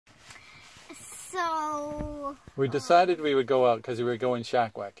So... We decided we would go out because we were going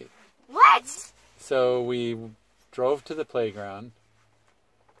shackwhacky. What? So we drove to the playground,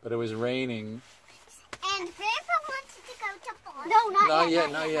 but it was raining. And Grandpa wanted to go to Boston. No,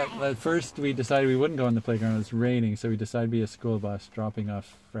 Not yet. At first we decided we wouldn't go in the playground. It was raining, so we decided to be a school bus dropping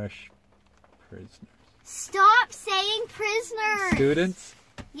off fresh prisoners. Stop saying prisoners. Students?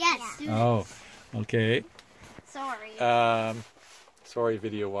 Yes, Yeah. students. Oh, okay. Sorry. Sorry,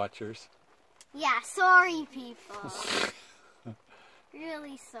 video watchers. Yeah, sorry, people.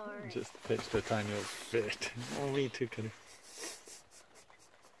 Really sorry. Just pitched a tiny little fit. Oh, me too, could have.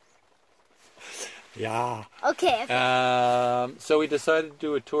 Yeah. Okay. So we decided to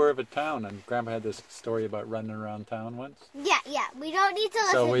do a tour of a town, and Grandpa had this story about running around town once. Yeah. We don't need to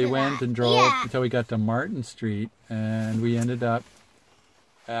listen to that. So we went and drove until we got to Martin Street, and we ended up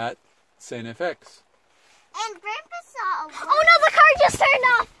at St. FX. And Grandpa saw a... Oh no, the car just turned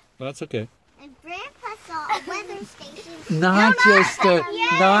off! That's okay. And Grandpa saw a weather station. Not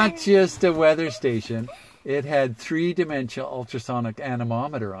just a weather station. It had 3-dimensional ultrasonic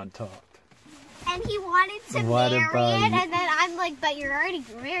anemometer on top. And he wanted to marry it, and then I'm like, but you're already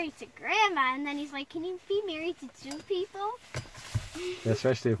married to Grandma. And then he's like, can you be married to 2 people?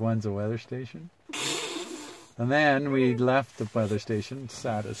 Especially if one's a weather station. And then we left the weather station,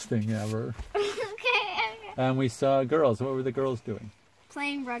 saddest thing ever. Okay. And we saw girls. What were the girls doing?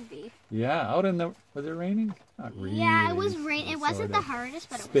 Playing rugby. Yeah, out in the... Was it raining? Not really. Yeah, it was raining. It wasn't the hardest,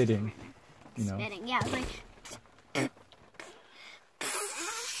 but it was spitting. You know. Spitting, yeah. It was like...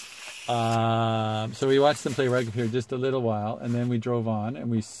 So we watched them play rugby here just a little while, and then we drove on,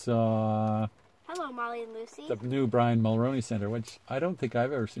 and we saw... Hello, Molly and Lucy. The new Brian Mulroney Center, which I don't think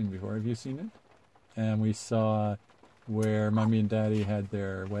I've ever seen before. Have you seen it? And we saw where Mommy and Daddy had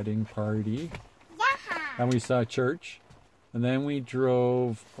their wedding party. Yeah. And we saw a church. And then we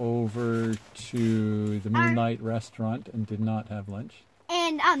drove over to the Moonlight Restaurant and did not have lunch.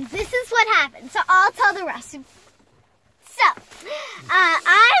 And this is what happened. So I'll tell the rest. So,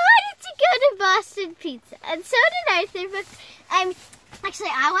 I wanted to go to Boston Pizza, and so did Arthur. But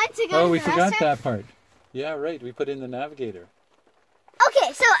actually, I wanted to go to the restaurant. Oh, we forgot that part. Yeah, right. We put in the navigator.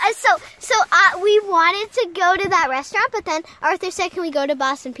 Okay, so we wanted to go to that restaurant, but then Arthur said, "Can we go to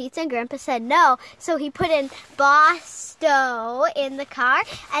Boston Pizza?" And Grandpa said no. So he put in Bosto in the car,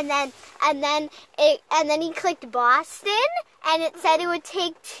 and then he clicked Boston, and it said it would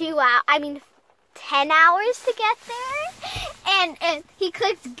take 10 hours to get there. And he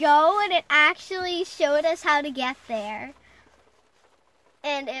clicked go, and it actually showed us how to get there.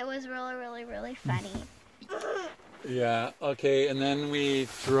 And it was really, really, really funny. Yeah, okay, and then we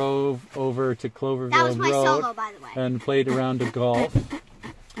drove over to Cloverville That was my Road solo, by the way. and played a round of golf.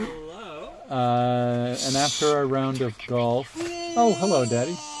 Hello. And after our round of golf... Oh, hello,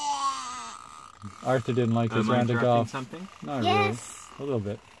 Daddy. Arthur didn't like this round of golf. Something? Not yes. really. A little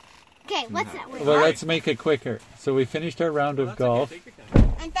bit. Okay, what's that? Well, let's make it quicker. So we finished our round of golf. Okay.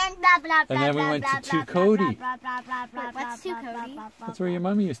 And then blah, blah, blah, And then we went to Tukoti. What's Tukoti? That's where your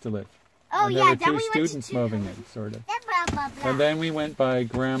mommy used to live. Oh, and yeah. there Then were we two went students to moving in, sort of. Blah. And then we went by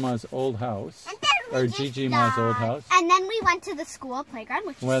Grandma's old house, And then or Gigi Ma's old house. And then we went to the school playground,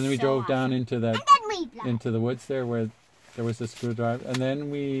 which When was we so drove awesome. down into that, And then we into the woods there where there was a screwdriver, and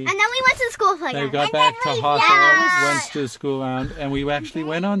then we went to the school playground. then we got back to Hawthorne, went to the school round, and we actually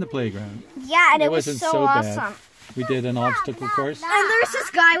went on the playground. Yeah, and it was wasn't so awesome. bad. We did an obstacle course, And there was this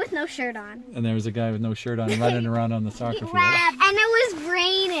guy with no shirt on. and there was a guy with no shirt on running around on the soccer field. And it was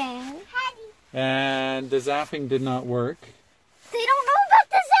raining. And the zapping did not work. They don't know about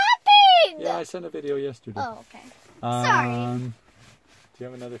the zapping! Yeah, I sent a video yesterday. Oh, okay. Sorry. Do you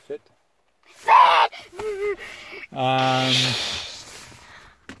have another fit? Fit! And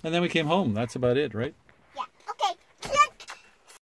then we came home. That's about it, right?